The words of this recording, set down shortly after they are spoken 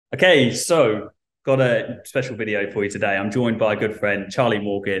Okay, so got a special video for you today. I'm joined by a good friend, Charlie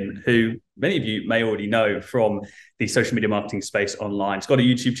Morgan, who many of you may already know from the social media marketing space online. He's got a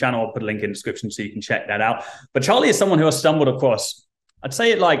YouTube channel. I'll put a link in the description so you can check that out. But Charlie is someone who I stumbled across, I'd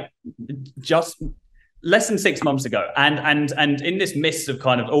say it like just less than 6 months ago. And in this mist of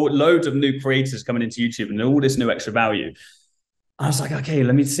kind of loads of new creators coming into YouTube and all this new extra value, I was like, okay,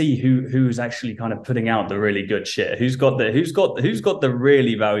 let me see who's actually kind of putting out the really good shit. Who's got the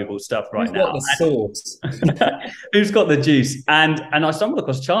really valuable stuff Who's right got now? the sauce? Who's got the juice? And I stumbled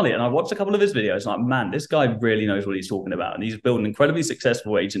across Charlie and I watched a couple of his videos. Like, man, this guy really knows what he's talking about. And he's built an incredibly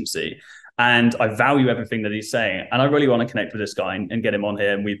successful agency. And I value everything that he's saying. And I really want to connect with this guy and get him on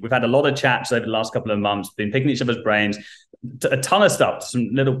here. And we've had a lot of chats over the last couple of months, been picking each other's brains, a ton of stuff, some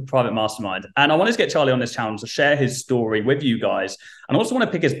little private mastermind. And I wanted to get Charlie on this channel to share his story with you guys. And I also want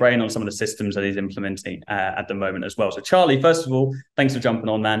to pick his brain on some of the systems that he's implementing at the moment as well. So, Charlie, first of all, thanks for jumping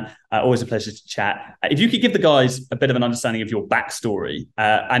on, man. Always a pleasure to chat. If you could give the guys a bit of an understanding of your backstory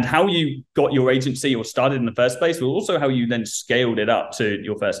and how you got your agency or started in the first place, but also how you then scaled it up to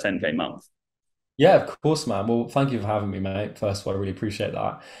your first 10K month. Yeah, of course, man. Well, thank you for having me, mate. First of all, I really appreciate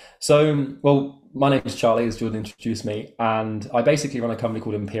that. Well, my name is Charlie, as Jordan introduced me, and I basically run a company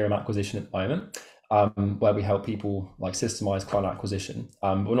called Imperium Acquisition at the moment, where we help people like systemize client acquisition.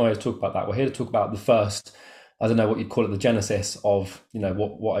 We're not here to talk about that. We're here to talk about the first, I don't know what you'd call it, the genesis of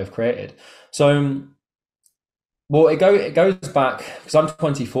what I've created. So, well, it goes back because I'm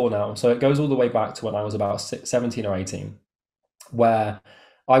 24 now, so it goes all the way back to when I was about 17 or 18, where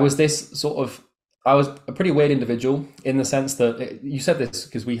I was this sort of I was a pretty weird individual in the sense that you said this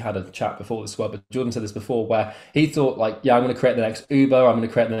because we had a chat before this, well, but Jordan said this before, where he thought like, yeah, I'm going to create the next Uber, I'm going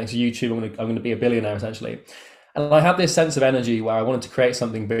to create the next YouTube, I'm going to be a billionaire essentially. And I had this sense of energy where I wanted to create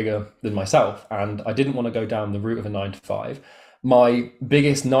something bigger than myself, and I didn't want to go down the route of a 9 to 5. My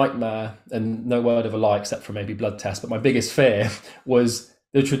biggest nightmare, and no word of a lie except for maybe blood test, but my biggest fear was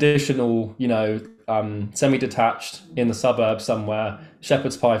the traditional, semi-detached in the suburbs somewhere,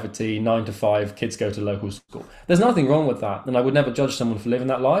 shepherd's pie for tea, 9 to 5, kids go to local school. There's nothing wrong with that, and I would never judge someone for living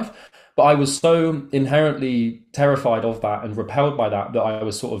that life. But I was so inherently terrified of that and repelled by that that I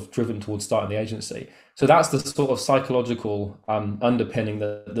was sort of driven towards starting the agency. So that's the sort of psychological underpinning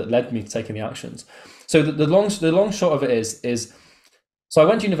that led me to taking the actions. So the long short of it is so I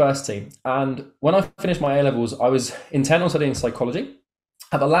went to university, and when I finished my A levels, I was intent on studying psychology.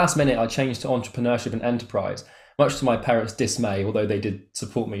 At the last minute, I changed to entrepreneurship and enterprise, much to my parents' dismay, although they did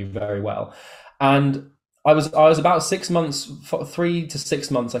support me very well. And I was about 6 months, 3 to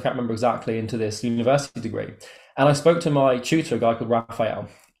 6 months, I can't remember exactly, into this university degree. And I spoke to my tutor, a guy called Raphael,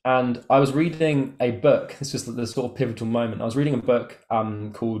 and I was reading a book. This was the sort of pivotal moment. I was reading a book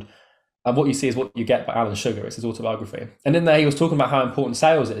called What You See Is What You Get by Alan Sugar. It's his autobiography. And in there, he was talking about how important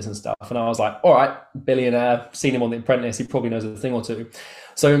sales is and stuff. And I was like, all right, billionaire, seen him on The Apprentice. He probably knows a thing or two.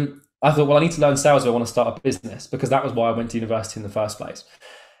 So I thought, well, I need to learn sales if I want to start a business, because that was why I went to university in the first place.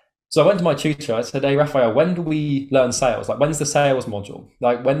 So I went to my tutor. I said, hey, Raphael, when do we learn sales? Like, when's the sales module?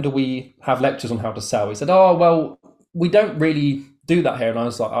 Like, when do we have lectures on how to sell? He said, oh, well, we don't really do that here. And I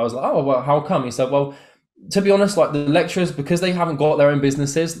was like, oh, well, how come? He said, well, to be honest, like the lecturers, because they haven't got their own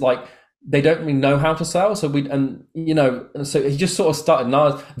businesses, like they don't really know how to sell. So and so he just sort of started,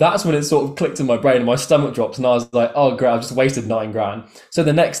 and that's when it sort of clicked in my brain and my stomach dropped, and I was like, oh great, I've just wasted 9 grand. So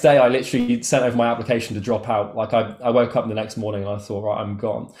the next day I literally sent over my application to drop out. Like I woke up the next morning and I thought, right, I'm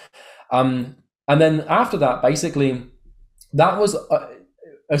gone. And then after that, basically that was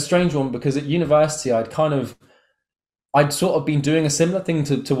a strange one, because at university I'd sort of been doing a similar thing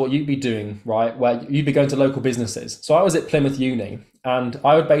to what you'd be doing, right? Where you'd be going to local businesses. So I was at Plymouth Uni, and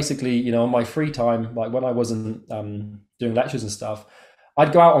I would basically, on my free time, like when I wasn't doing lectures and stuff,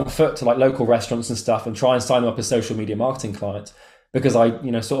 I'd go out on foot to like local restaurants and stuff and try and sign them up as social media marketing clients, because I,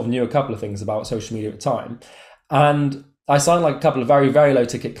 sort of knew a couple of things about social media at the time. And I signed like a couple of very, very low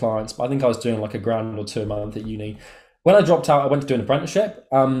ticket clients, but I think I was doing like £1,000 or £2 a month at uni. When I dropped out, I went to do an apprenticeship.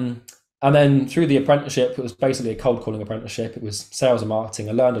 And then through the apprenticeship, it was basically a cold calling apprenticeship. It was sales and marketing.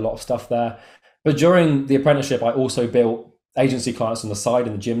 I learned a lot of stuff there. But during the apprenticeship, I also built agency clients on the side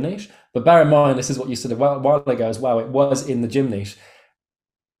in the gym niche. But bear in mind, this is what you said a while ago as well. It was in the gym niche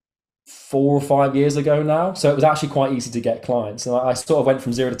 4 or 5 years ago now. So it was actually quite easy to get clients. And I sort of went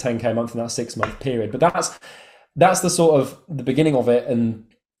from 0 to 10K a month in that 6 month period. But that's the sort of the beginning of it. And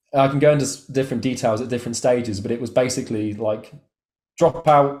I can go into different details at different stages, but it was basically like drop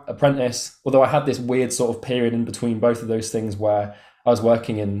out, apprentice, although I had this weird sort of period in between both of those things where I was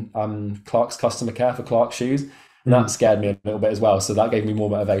working in Clark's customer care for Clark's shoes, and that scared me a little bit as well, so that gave me more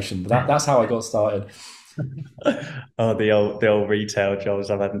motivation. But that's how I got started. Oh, the old retail jobs.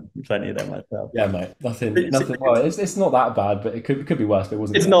 I've had plenty of them myself. Yeah, mate. Nothing, It's, nothing. Well, it's not that bad, but it could be worse. But it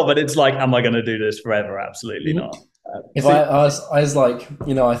wasn't it's great. not, but it's like, am I going to do this forever? Absolutely Mhm. not. If So I was like,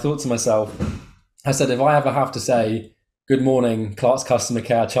 I thought to myself, I said, if I ever have to say, good morning, Clark's customer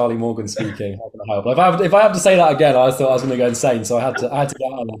care, Charlie Morgan speaking, how can I help? If I have to say that again, I thought I was going to go insane. So I had to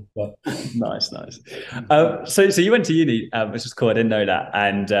get out of it. But nice, nice. So you went to uni, which is cool. I didn't know that,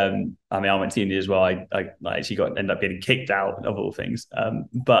 and I mean, I went to uni as well. I actually ended up getting kicked out of all things.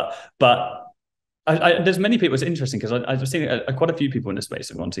 But there's many people. It's interesting because I've seen quite a few people in the space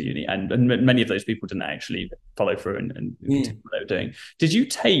have gone to uni, and many of those people didn't actually follow through and mm, continue what they were doing. Did you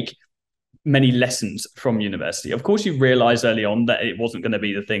take many lessons from university? Of course, you realized early on that it wasn't going to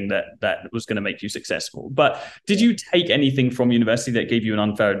be the thing that was going to make you successful. But did you take anything from university that gave you an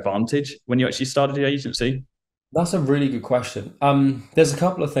unfair advantage when you actually started the agency? that's a really good question. There's a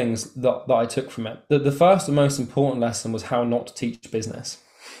couple of things that I took from it. The first and most important lesson was how not to teach business.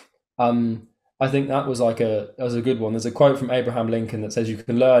 Um, I think that was a good one. There's a quote from Abraham Lincoln that says you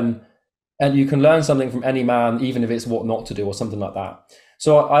can learn something from any man, even if it's what not to do or something like that.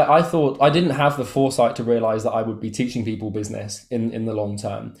 So I thought I didn't have the foresight to realize that I would be teaching people business in the long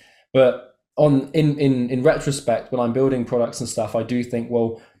term. But in retrospect, when I'm building products and stuff, I do think,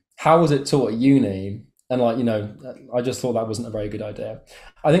 well, how was it taught at uni? And I just thought that wasn't a very good idea.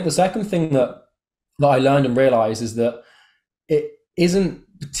 I think the second thing that I learned and realized is that it isn't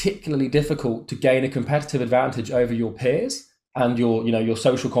particularly difficult to gain a competitive advantage over your peers and your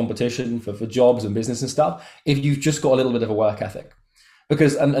social competition for jobs and business and stuff if you've just got a little bit of a work ethic.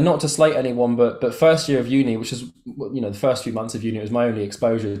 Because and not to slate anyone, but first year of uni, which is the first few months of uni, was my only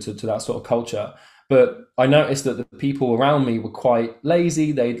exposure to that sort of culture. But I noticed that the people around me were quite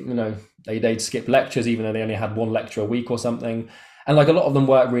lazy. They'd skip lectures even though they only had one lecture a week or something, and like a lot of them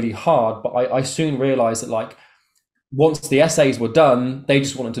worked really hard. But I soon realized that like once the essays were done, they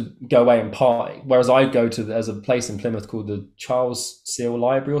just wanted to go away and party. Whereas I'd go to there's a place in Plymouth called the Charles Seal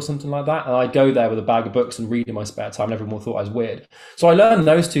Library or something like that, and I'd go there with a bag of books and read in my spare time. And everyone thought I was weird. So I learned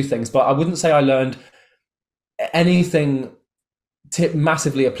those two things, but I wouldn't say I learned anything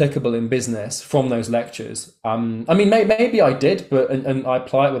massively applicable in business from those lectures. I mean, maybe I did, but and I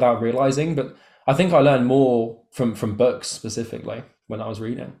apply it without realizing. But I think I learned more from books specifically when I was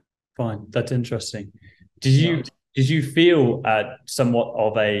reading. Fine, that's interesting. Did Yeah. you did you feel somewhat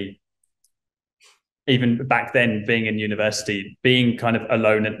of a, even back then being in university, being kind of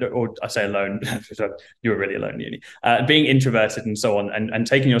alone, or I say alone, you were really alone in uni, being introverted and so on, and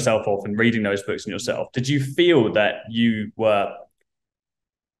taking yourself off and reading those books on yourself, did you feel that you were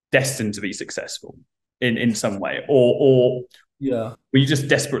destined to be successful in some way, or Yeah. were you just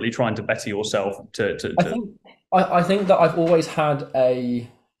desperately trying to better yourself I to think I think that I've always had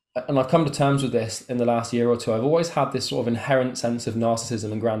and I've come to terms with this in the last year or two. I've always had this sort of inherent sense of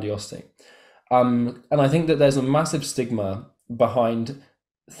narcissism and grandiosity, and I think that there's a massive stigma behind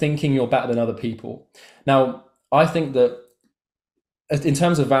thinking you're better than other people. Now, I think that in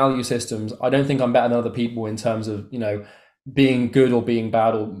terms of value systems, I don't think I'm better than other people in terms of being good or being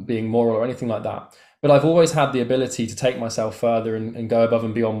bad or being moral or anything like that. But I've always had the ability to take myself further and go above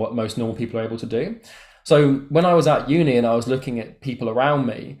and beyond what most normal people are able to do. So when I was at uni and I was looking at people around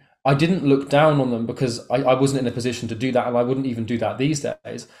me, I didn't look down on them because I wasn't in a position to do that, and I wouldn't even do that these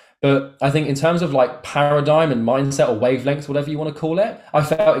days. But I think in terms of like paradigm and mindset or wavelengths, whatever you want to call it, I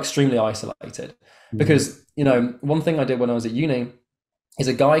felt extremely isolated. Because, one thing I did when I was at uni is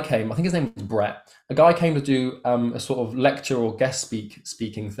a guy came, I think his name was Brett. A guy came to do a sort of lecture or guest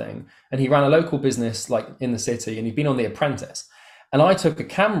speaking thing, and he ran a local business like in the city, and he'd been on The Apprentice. And I took a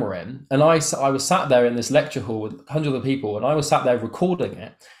camera in, and I was sat there in this lecture hall with hundreds of people, and I was sat there recording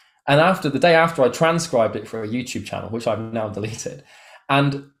it. And the day after, I transcribed it for a YouTube channel, which I've now deleted.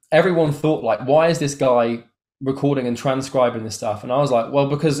 And everyone thought like, why is this guy recording and transcribing this stuff? And I was like, well,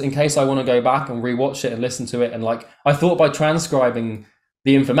 because in case I want to go back and rewatch it and listen to it, and like I thought by transcribing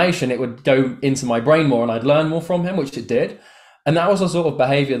the information, it would go into my brain more and I'd learn more from him, which it did. And that was a sort of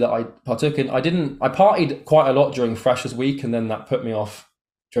behavior that I partook in. I partied quite a lot during Freshers Week, and then that put me off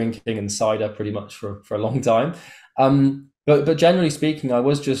drinking and cider pretty much for a long time. But generally speaking, I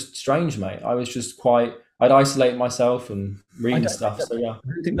was just strange, mate. I was just I'd isolate myself and read and stuff. So yeah. I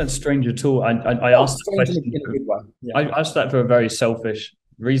don't think that's strange at all. I Oh, asked that strange question in a good way. Yeah. I asked that for a very selfish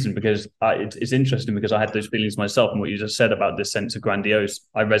reason, because it's interesting, because I had those feelings myself, and what you just said about this sense of grandiose,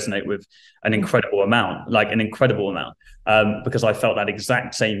 I resonate with an incredible amount, because I felt that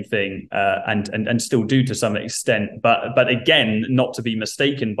exact same thing, and still do to some extent. But again, not to be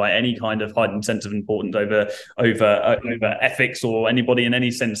mistaken by any kind of heightened sense of importance over ethics or anybody in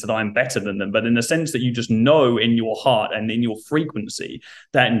any sense that I'm better than them, but in the sense that you just know in your heart and in your frequency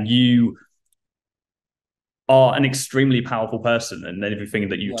that you are an extremely powerful person, and everything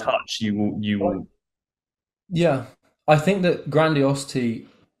that you touch, you will. Yeah, I think that grandiosity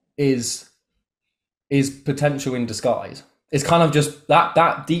is potential in disguise. It's kind of just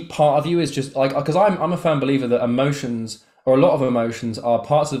that deep part of you is just like, because I'm a firm believer that emotions, or a lot of emotions, are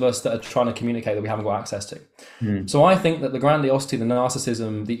parts of us that are trying to communicate that we haven't got access to. So I think that the grandiosity, the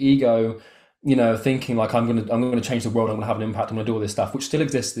narcissism, the ego, thinking like I'm gonna change the world, I'm gonna have an impact, I'm gonna do all this stuff, which still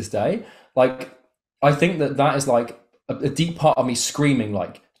exists this day. Like, I think that is like a deep part of me screaming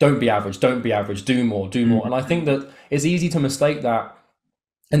like, don't be average, do more. And I think that it's easy to mistake that.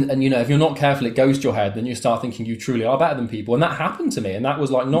 And if you're not careful, it goes to your head, then you start thinking you truly are better than people. And that happened to me. And that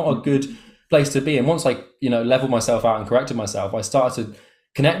was like not a good place to be. And once I, leveled myself out and corrected myself, I started to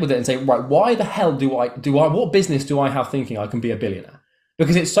connect with it and say, right, why the hell what business do I have thinking I can be a billionaire?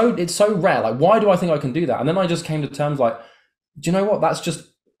 Because it's so rare. Like, why do I think I can do that? And then I just came to terms like, do you know what?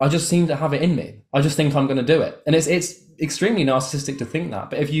 I just seem to have it in me. I just think I'm going to do it. And it's extremely narcissistic to think that.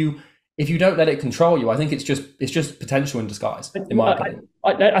 But if you don't let it control you, I think it's just potential in disguise, in my opinion.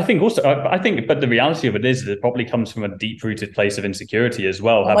 I think also, but the reality of it is that it probably comes from a deep-rooted place of insecurity as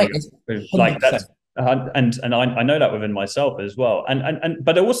well. Like that's, and I know that within myself as well.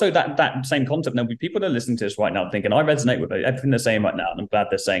 But also that same concept. There'll be people that listen to this right now thinking, I resonate with everything they're saying right now, and I'm glad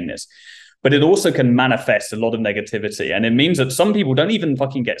they're saying this. But it also can manifest a lot of negativity. And it means that some people don't even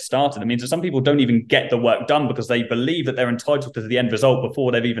fucking get started. It means that some people don't even get the work done because they believe that they're entitled to the end result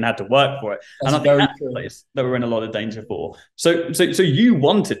before they've even had to work for it. That's, and I think that's the place that we're in a lot of danger for. So you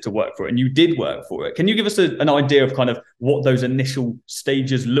wanted to work for it, and you did work for it. Can you give us an idea of kind of what those initial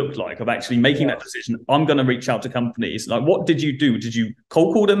stages looked like of actually making that decision? I'm going to reach out to companies. Like, what did you do? Did you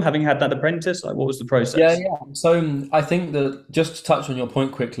cold call them, having had that apprentice? Like, what was the process? Yeah. So I think that, just to touch on your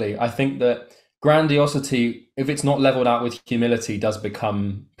point quickly, I think that grandiosity, if it's not leveled out with humility, does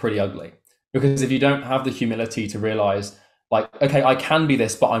become pretty ugly. Because if you don't have the humility to realize, like, okay, I can be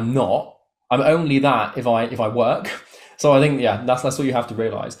this, but I'm not. I'm only that if I work. So I think, that's what you have to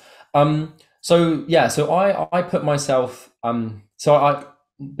realize. So I put myself,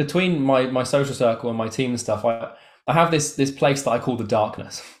 between my social circle and my team and stuff, I have this place that I call the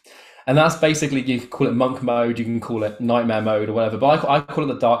darkness. And that's basically, you can call it monk mode, you can call it nightmare mode or whatever, but I call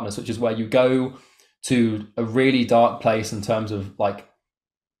it the darkness, which is where you go to a really dark place in terms of, like,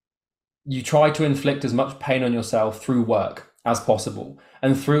 you try to inflict as much pain on yourself through work as possible.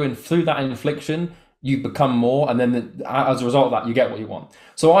 And through that infliction, you become more, and then as a result of that, you get what you want.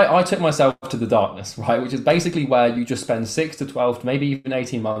 So I took myself to the darkness, right? Which is basically where you just spend 6 to 12 to maybe even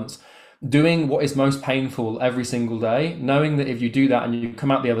 18 months doing what is most painful every single day, knowing that if you do that and you come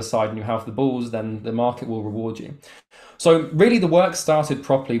out the other side and you have the balls, then the market will reward you. So really the work started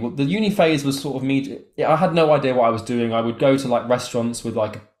properly. The uni phase was sort of me, I had no idea what I was doing. I would go to like restaurants with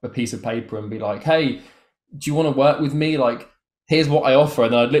like a piece of paper and be like, hey, do you want to work with me? Like, here's what I offer.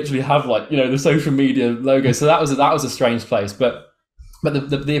 And I'd literally have like, the social media logo. So that was a strange place. But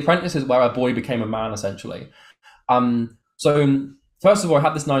the apprentice is where a boy became a man, essentially. So first of all, I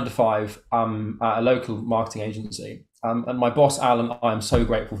had this 9 to 5 at a local marketing agency. And my boss, Alan, I am so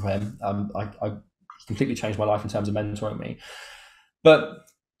grateful for him. I completely changed my life in terms of mentoring me. But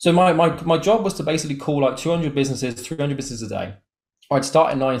so my job was to basically call like 200 businesses, 300 businesses a day. I'd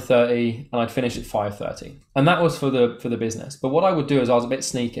start at 9:30 and I'd finish at 5:30. And that was for the business. But what I would do is I was a bit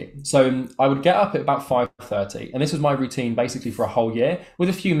sneaky. So I would get up at about 5:30. And this was my routine basically for a whole year, with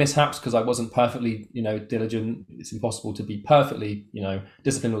a few mishaps because I wasn't perfectly, diligent. It's impossible to be perfectly,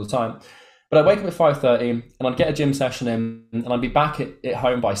 disciplined all the time. But I'd wake up at 5:30 and I'd get a gym session in, and I'd be back at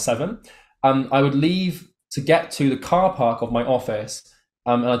home by 7. I would leave to get to the car park of my office.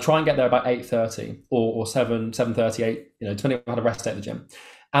 And I try and get there about 8:30 or 7:30, 8, depending on how to rest at the gym.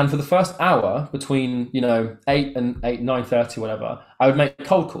 And for the first hour between, 8 and 9:30, whatever, I would make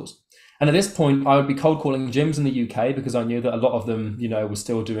cold calls. And at this point, I would be cold calling gyms in the UK because I knew that a lot of them, were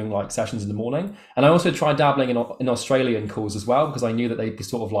still doing like sessions in the morning. And I also tried dabbling in Australian calls as well because I knew that they'd be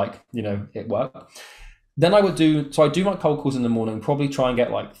sort of like, it worked. Then I do my cold calls in the morning, probably try and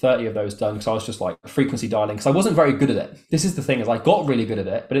get like 30 of those done because I was just like frequency dialing because I wasn't very good at it. This is the thing, is I got really good at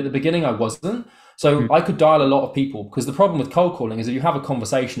it, but at the beginning I wasn't. So I could dial a lot of people because the problem with cold calling is if you have a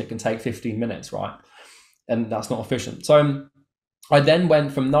conversation, it can take 15 minutes, right? And that's not efficient. So I then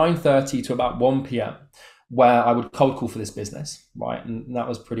went from 9:30 to about 1 p.m. where I would cold call for this business, right? And that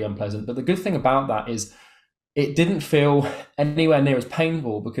was pretty unpleasant. But the good thing about that is it didn't feel anywhere near as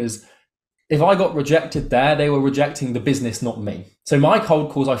painful, because if I got rejected there, they were rejecting the business, not me. So my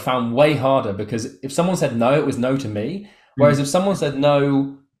cold calls I found way harder, because if someone said no, it was no to me. Whereas if someone said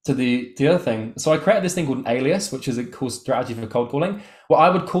no to the other thing, so I created this thing called an alias, which is a cool strategy for cold calling, where I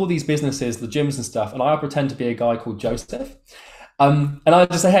would call these businesses, the gyms and stuff, and I would pretend to be a guy called Joseph. And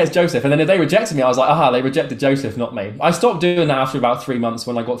I'd just say, hey, it's Joseph. And then if they rejected me, I was like, aha, they rejected Joseph, not me. I stopped doing that after about 3 months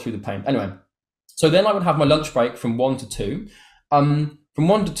when I got through the pain. Anyway, so then I would have my lunch break from 1 to 2. From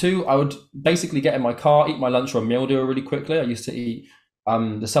 1 to 2, I would basically get in my car, eat my lunch or a meal deal really quickly. I used to eat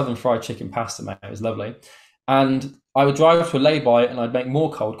the Southern fried chicken pasta, mate. It was lovely. And I would drive to a lay-by and I'd make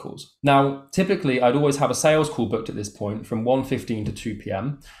more cold calls. Now, typically, I'd always have a sales call booked at this point from 1:15 to 2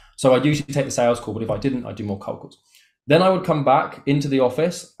 p.m. So I'd usually take the sales call, but if I didn't, I'd do more cold calls. Then I would come back into the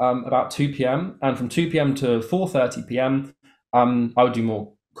office about 2 p.m. And from 2 p.m. to 4:30 p.m., I would do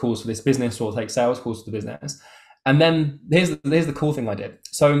more calls for this business or take sales calls for the business. And then here's the cool thing I did.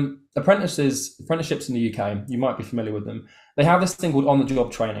 So apprenticeships in the UK, you might be familiar with them. They have this thing called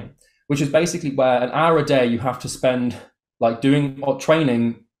on-the-job training, which is basically where an hour a day you have to spend like doing or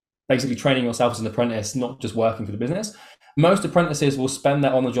training, basically training yourself as an apprentice, not just working for the business. Most apprentices will spend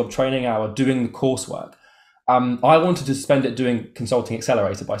their on-the-job training hour doing the coursework. I wanted to spend it doing Consulting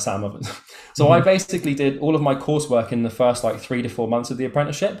Accelerator by Sam Ovens. So I basically did all of my coursework in the first like 3 to 4 months of the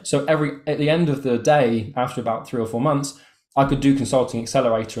apprenticeship. So at the end of the day, after about 3 or 4 months, I could do Consulting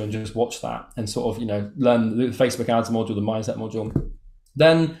Accelerator and just watch that and sort of, learn the Facebook ads module, the mindset module.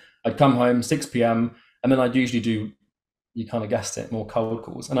 Then I'd come home 6 p.m. and then I'd usually do, you kind of guessed it, more cold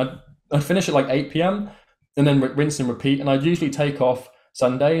calls. And I'd finish at like 8 p.m. and then rinse and repeat. And I'd usually take off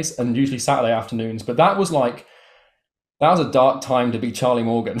Sundays and usually Saturday afternoons. But that was a dark time to be Charlie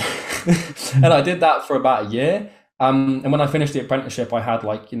Morgan. And I did that for about a year. And when I finished the apprenticeship, I had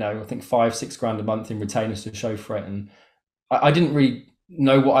I think $5-6 grand a month in retainers to show for it. And I didn't really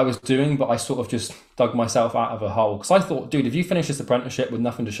know what I was doing, but I sort of just dug myself out of a hole. Because I thought, dude, if you finish this apprenticeship with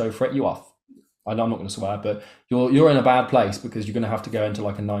nothing to show for it, I'm not going to swear, but you're in a bad place, because you're going to have to go into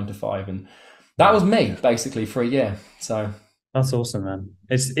like a 9 to 5. And that was me basically for a year. So that's awesome, man.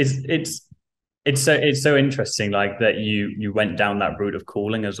 It's so interesting, like that you went down that route of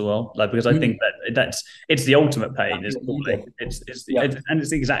calling as well, like, because I think it's the ultimate pain is calling. It's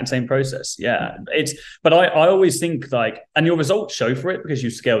the exact same process. Yeah, but I always think like, and your results show for it because you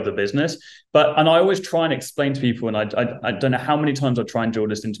scaled the business. And I always try and explain to people, and I don't know how many times I try and drill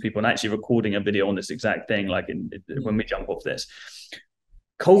this into people, and actually recording a video on this exact thing, like when we jump off this.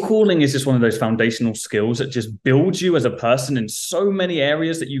 Cold calling is just one of those foundational skills that just builds you as a person in so many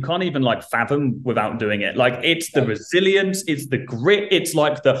areas that you can't even like fathom without doing it. Like, it's the resilience, it's the grit, it's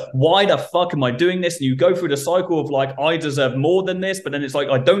like the why the fuck am I doing this? And you go through the cycle of like, I deserve more than this, but then it's like,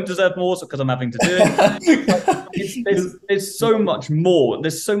 I don't deserve more because I'm having to do it. There's so much more.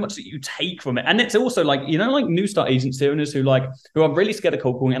 There's so much that you take from it. And it's also like, like new start agency owners who are really scared of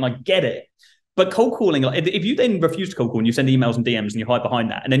cold calling, and I get it. But cold calling, like, if you then refuse to cold call and you send emails and DMs and you hide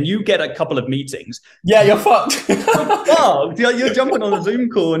behind that, and then you get a couple of meetings, you're fucked. You're jumping on a Zoom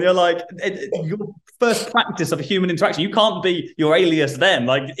call and you're like, your first practice of a human interaction. You can't be your alias then.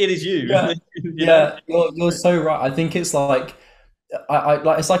 Like, it is you. Yeah, you're so right. I think it's like,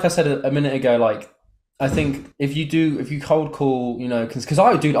 it's like I said a minute ago. Like, I think if you cold call, because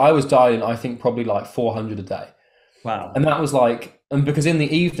I was dialing, I think probably like 400 a day. Wow. And that was like. And because in the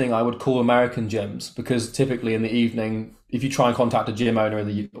evening I would call American gyms, because typically in the evening, if you try and contact a gym owner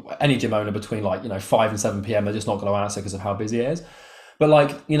any gym owner between 5 and 7 p.m, they're just not going to answer because of how busy it is. But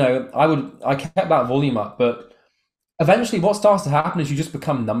I kept that volume up. But eventually what starts to happen is you just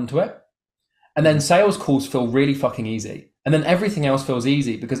become numb to it. And then sales calls feel really fucking easy. And then everything else feels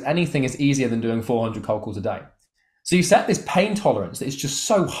easy, because anything is easier than doing 400 cold calls a day. So you set this pain tolerance that is just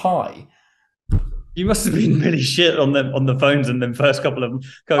so high. You must have been really shit on the phones in the first couple of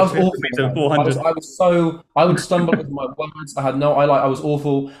cold calls. 400. I would stumble with my words. I was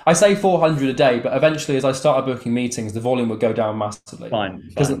awful. I say 400 a day, but eventually as I started booking meetings, the volume would go down massively. Fine.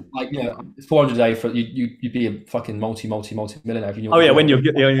 Because 400 a day for you'd be a fucking multi-millionaire if you knew. Oh yeah, when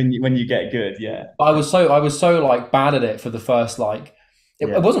you get good, yeah. But I was so like bad at it for the first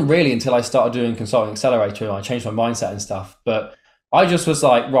it wasn't really until I started doing Consulting Accelerator and I changed my mindset and stuff. But I just was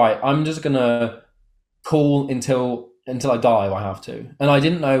like, right, I'm just gonna call until I die if I have to. And I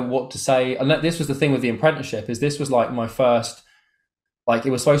didn't know what to say. And this was the thing with the apprenticeship, is this was like my first, it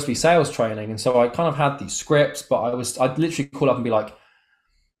was supposed to be sales training. And so I kind of had these scripts, but I'd literally call up and be like,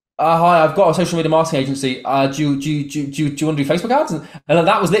 Hi, I've got a social media marketing agency. Do you want to do Facebook ads? And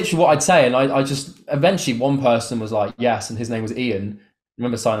that was literally what I'd say. And I just eventually one person was like, yes, and his name was Ian. I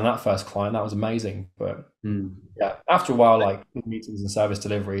remember signing that first client. That was amazing. But yeah, after a while, like with meetings and service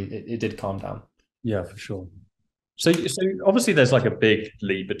delivery, it did calm down. Yeah, for sure. So obviously there's like a big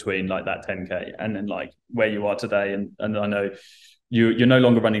leap between like that 10K and then like where you are today. And I know you're no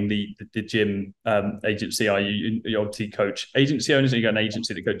longer running the gym agency, are you? You obviously coach agency owners, and you got an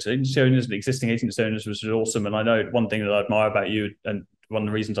agency that coaches agency owners, the existing agency owners, which is awesome. And I know one thing that I admire about you, and one of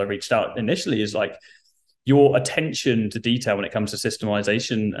the reasons I reached out initially, is like your attention to detail when it comes to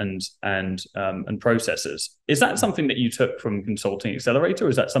systemization and processes. Is that something that you took from Consulting Accelerator, or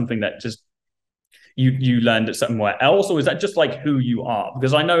is that something that just you learned it somewhere else, or is that just like who you are?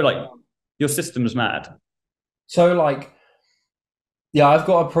 Because I know like your system's mad. So like, yeah, I've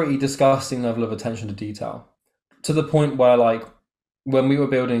got a pretty disgusting level of attention to detail, to the point where like when we were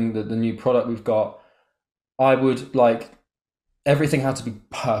building the new product we've got, I would like everything had to be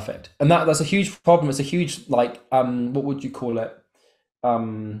perfect, and that's a huge problem. It's a huge like what would you call it?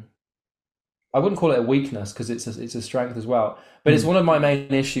 I wouldn't call it a weakness because it's a strength as well. But it's one of my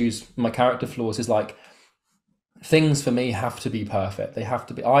main issues, my character flaws is like things for me have to be perfect. They have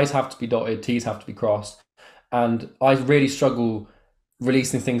to be, I's have to be dotted, T's have to be crossed. And I really struggle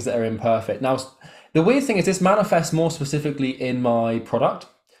releasing things that are imperfect. Now, the weird thing is this manifests more specifically in my product,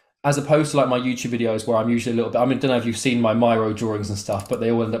 as opposed to like my YouTube videos where I'm usually a little bit, I mean, I don't know if you've seen my Miro drawings and stuff, but they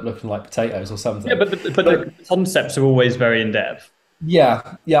all end up looking like potatoes or something. Yeah, but the concepts are always very in depth.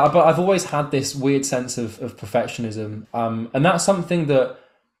 Yeah, yeah, but I've always had this weird sense of perfectionism, and that's something that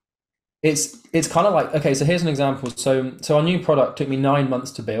it's kind of like, okay, so here's an example. So our new product took me 9 months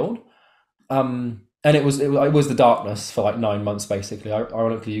to build, and it was the darkness for like 9 months basically.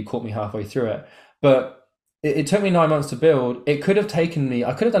 Ironically, you caught me halfway through it, but it took me 9 months to build. It could have taken me,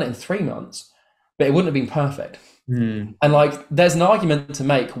 I could have done it in 3 months, but it wouldn't have been perfect. And like, there's an argument to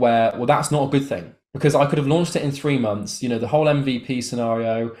make where, well, that's not a good thing because I could have launched it in 3 months, you know, the whole MVP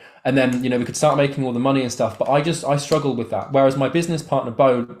scenario, and then, you know, we could start making all the money and stuff. But I struggle with that. Whereas my business partner,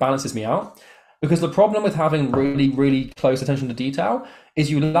 Bo, balances me out, because the problem with having really, really close attention to detail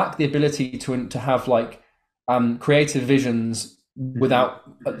is you lack the ability to have like creative visions without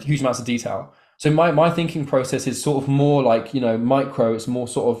huge amounts of detail. So my thinking process is sort of more like, you know, micro, it's more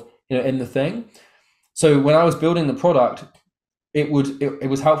sort of, you know, in the thing. So when I was building the product, it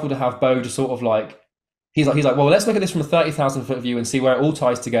was helpful to have Bo just sort of like, he's like, well, let's look at this from a 30,000 foot view and see where it all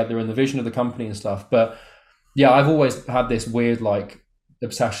ties together and the vision of the company and stuff. But yeah, I've always had this weird like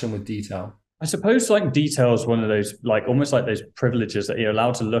obsession with detail. I suppose like detail is one of those like almost like those privileges that you're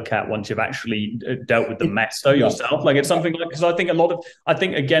allowed to look at once you've actually dealt with the mess though yourself. Like it's something like, because I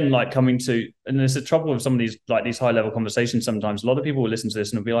think again, like coming to, and there's a trouble with some of these like these high level conversations sometimes. A lot of people will listen to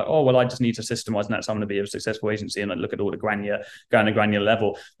this and will be like, oh well, I just need to systemize and that's how I'm going to be a successful agency, and I look at all the granular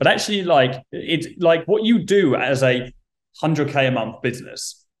level. But actually, like it's like what you do as a 100K a month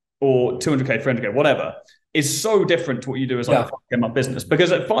business or 200K, 300K, whatever, is so different to what you do as like a 5K a month business.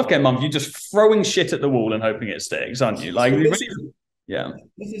 Because at 5K a month, you're just throwing shit at the wall and hoping it sticks, aren't you? Like, yeah.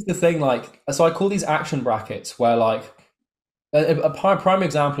 This is the thing, like, so I call these action brackets where like, a prime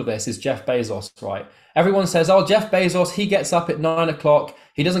example of this is Jeff Bezos, right? Everyone says, oh, Jeff Bezos, he gets up at 9 o'clock,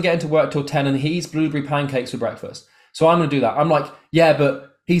 he doesn't get into work till 10 and he eats blueberry pancakes for breakfast. So I'm going to do that. I'm like, yeah,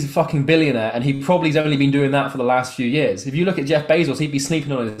 but he's a fucking billionaire and he probably's only been doing that for the last few years. If you look at Jeff Bezos, he'd be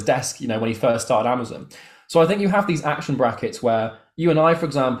sleeping on his desk, you know, when he first started Amazon. So I think you have these action brackets where you and I, for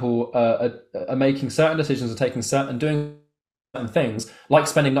example, are making certain decisions, are taking certain, doing certain things, like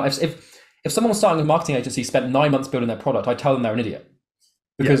spending. If someone was starting a marketing agency, spent 9 months building their product, I tell them they're an idiot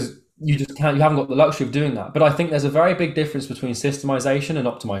because you just can't. You haven't got the luxury of doing that. But I think there's a very big difference between systemization and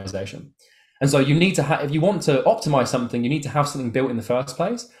optimization. And so you need to have, if you want to optimize something, you need to have something built in the first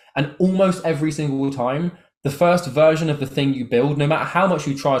place. And almost every single time, the first version of the thing you build, no matter how much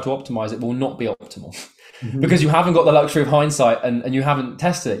you try to optimize it, will not be optimal. Because you haven't got the luxury of hindsight and you haven't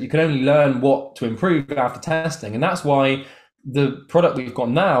tested it. You can only learn what to improve after testing. And that's why the product we've got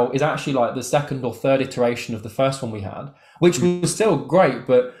now is actually like the second or third iteration of the first one we had, which was still great.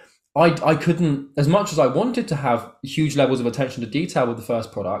 But I couldn't, as much as I wanted to have huge levels of attention to detail with the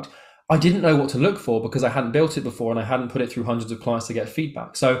first product, I didn't know what to look for because I hadn't built it before and I hadn't put it through hundreds of clients to get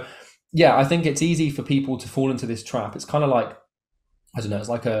feedback. So yeah, I think it's easy for people to fall into this trap. It's kind of like, I don't know, it's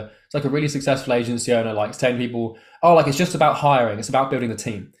like a really successful agency owner like telling people, oh, like it's just about hiring, it's about building the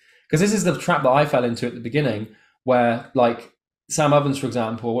team. Because this is the trap that I fell into at the beginning, where like Sam Ovens, for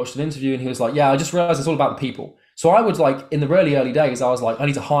example, watched an interview and he was like, yeah, I just realized it's all about the people. So I would like, in the really early days, I was like, I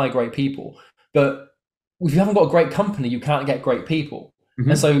need to hire great people. But if you haven't got a great company, you can't get great people. And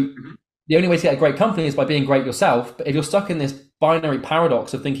Mhm. so the only way to get a great company is by being great yourself. But if you're stuck in this binary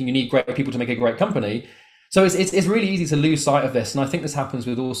paradox of thinking you need great people to make a great company, so it's really easy to lose sight of this. And I think this happens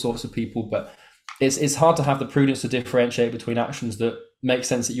with all sorts of people, but it's hard to have the prudence to differentiate between actions that make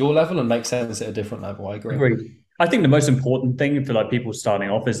sense at your level and make sense at a different level. I agree. Agreed. I think the most important thing for like people starting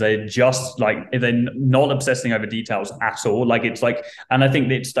off is they just like if they're not obsessing over details at all. Like it's like, and I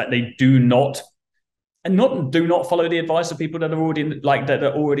think it's that they do not and not do not follow the advice of people that are already like that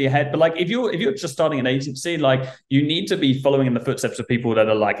are already ahead. But like if you're just starting an agency, like you need to be following in the footsteps of people that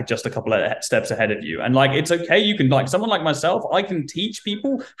are like just a couple of steps ahead of you. And like it's okay, you can like someone like myself, I can teach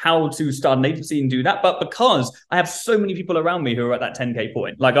people how to start an agency and do that. But because I have so many people around me who are at that 10K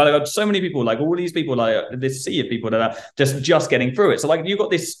point, like I got so many people, like all these people, like this sea of people that are just getting through it. So like you got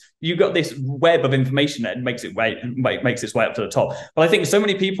this web of information that makes its way up to the top. But I think so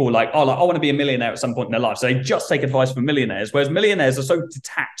many people like, oh, like I want to be a millionaire at some point in their life. So they just take advice from millionaires, whereas millionaires are so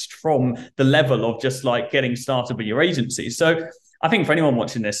detached from the level of just like getting started with your agency. So I think for anyone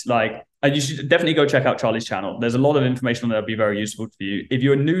watching this, like you should definitely go check out Charlie's channel. There's a lot of information on there that'll be very useful to you. If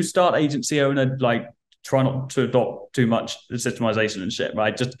you're a new start agency owner, like try not to adopt too much systemization and shit,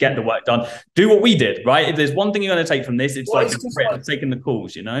 right? Just get the work done. Do what we did, right? If there's one thing you're going to take from this, it's Well, like it's the just grit like of taking the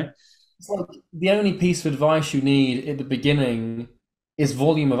calls, you know? it's like the only piece of advice you need at the beginning is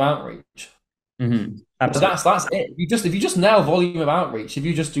volume of outreach. But Absolutely. that's it. If you just nail volume of outreach, if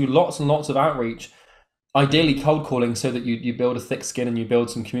you just do lots and lots of outreach, ideally cold calling, so that you build a thick skin and you build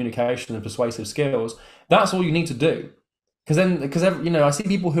some communication and persuasive skills, that's all you need to do. Because I see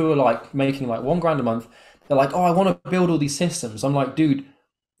people who are like making like 1 grand a month. They're like, oh, I want to build all these systems. I'm like, dude,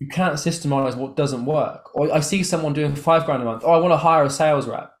 you can't systemize what doesn't work. Or I see someone doing 5 grand a month. Oh, I want to hire a sales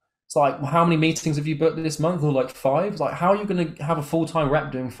rep. It's like, well, how many meetings have you booked this month? Or like 5? It's like, how are you going to have a full-time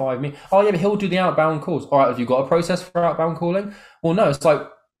rep doing 5 meetings? Oh yeah, but he'll do the outbound calls. All right, have you got a process for outbound calling? Well, no. It's like,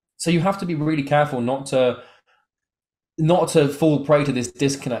 so you have to be really careful not to fall prey to this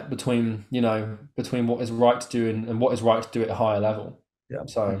disconnect between what is right to do and what is right to do at a higher level. Yeah.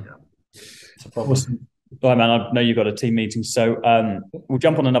 So it's a problem. Awesome. All right, man. I know you've got a team meeting, so we'll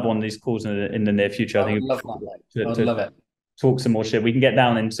jump on another one of these calls in the near future. I I would think love that, mate. I would to love it. talk some more shit. We can get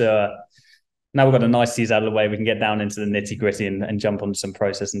down into now we've got the niceties out of the way. We can get down into the nitty gritty and jump on some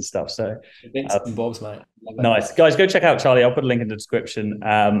process and stuff. So Bits and bobs, mate. Love it. nice, guys. Go check out Charlie. I'll put a link in the description.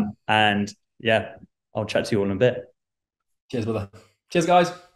 And yeah, I'll chat to you all in a bit. Cheers, brother. Cheers, guys.